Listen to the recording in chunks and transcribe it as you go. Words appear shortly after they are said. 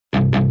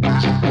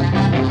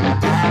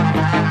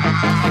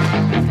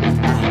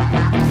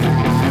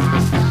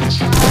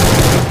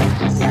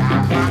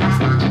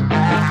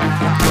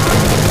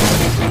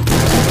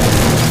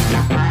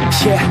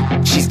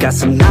got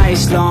some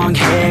nice long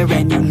hair,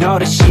 and you know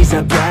that she's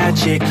a bad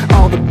chick.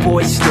 All the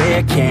boys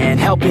stare, can't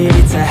help it,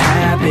 it's a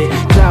habit.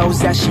 Clothes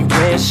that she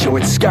wears,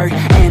 short skirt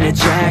and a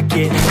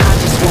jacket. I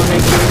just wanna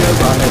get her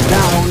all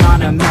alone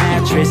on a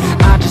mattress.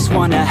 I just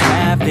wanna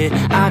have it,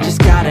 I just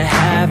gotta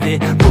have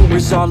it.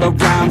 Rumors all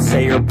around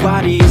say her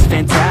body is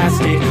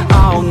fantastic.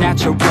 All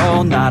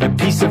natural, not a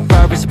piece of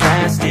fur is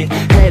plastic.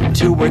 Head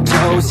to her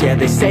toes, yeah,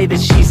 they say that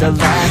she's a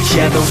latch.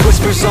 Yeah, the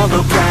whispers all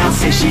around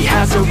say she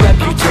has a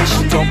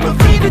reputation. Don't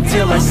believe it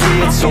till I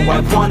see it, so I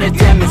want a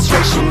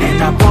demonstration.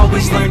 And I've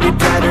always learned it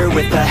better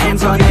with a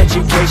hands-on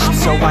education.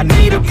 So I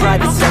need a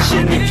private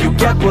session if you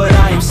get what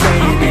I am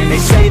saying. And they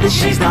say that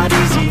she's not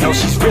easy, no,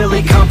 she's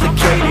really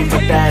complicated,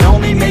 but that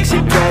only makes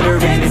it better,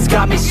 and it's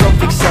got me so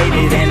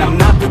fixated. And I'm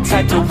not the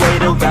type to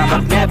wait around,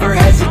 I've never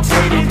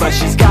hesitated, but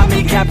she's got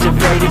me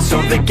captivated,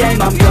 so the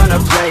game, I'm gonna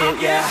play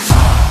it, yeah.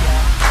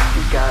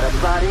 She's got a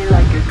body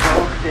like a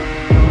coke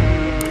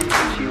thing,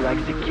 she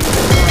likes to keep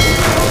the money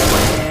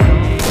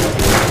going.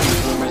 These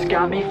rumors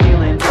got me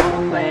feeling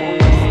lonely,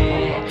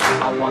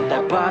 I want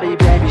that body,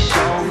 baby,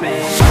 show me.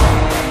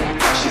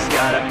 She's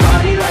got a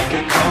body like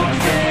a coke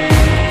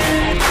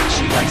thing,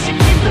 she likes to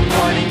keep the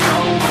party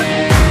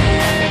going.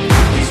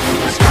 These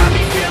rumors got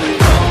me feeling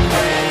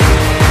lonely,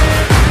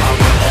 I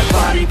want that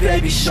body,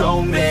 baby,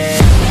 show me.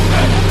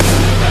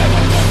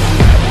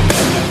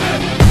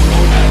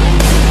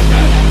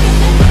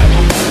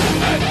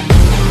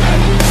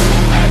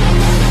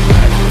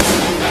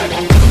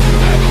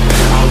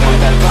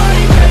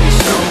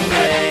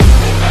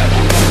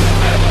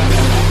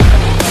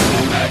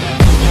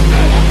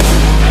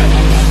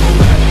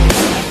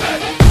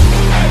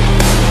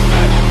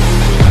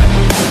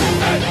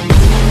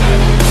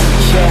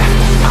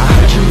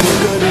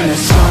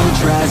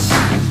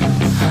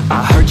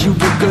 You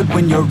look good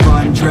when you're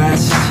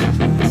undressed.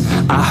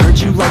 I heard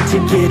you like to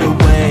get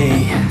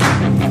away.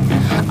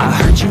 I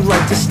heard you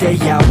like to stay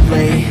out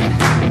late.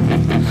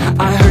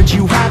 I heard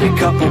you had a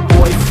couple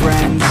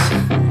boyfriends.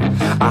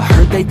 I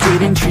heard they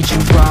didn't treat you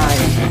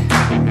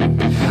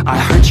right. I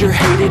heard you're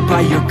hated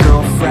by your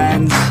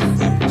girlfriends,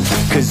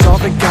 cause all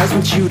the guys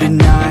want you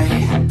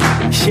tonight.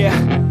 Yeah,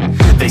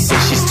 they say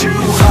she's too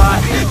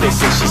hot, they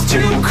say she's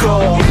too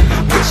cold.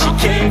 Where she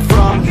came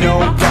from,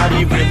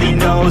 nobody really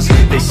knows.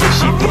 They say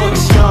she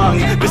looks young,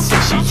 but say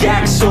she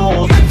acts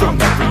old.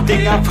 From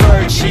everything I've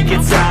heard, she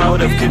gets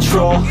out of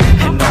control.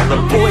 And all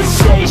the boys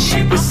say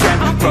she was sent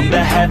from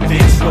the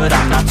heavens, but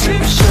I'm not too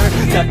sure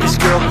that this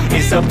girl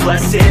is a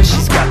blessing.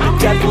 She's got the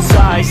devil's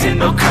eyes and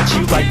they'll cut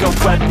you like a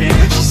weapon.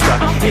 She's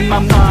stuck in my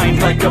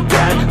mind like a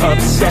bad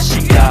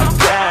obsession. Got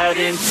bad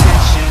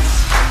intentions.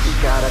 She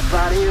got a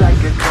body like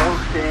a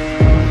coke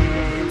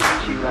thing,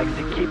 she likes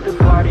to keep the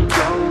party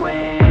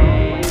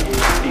going.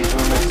 These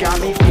rumors got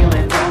me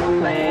feeling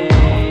lonely,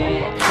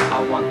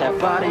 I want that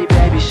body,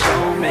 baby,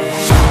 show me.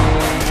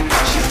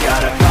 She's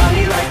got a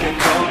body like a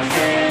coke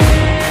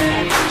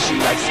thing, she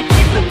likes to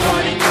keep the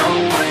party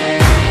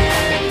going.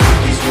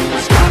 These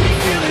rumors got me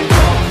feeling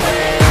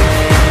lonely,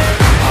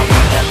 I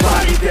want that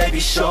body, baby,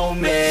 show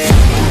me.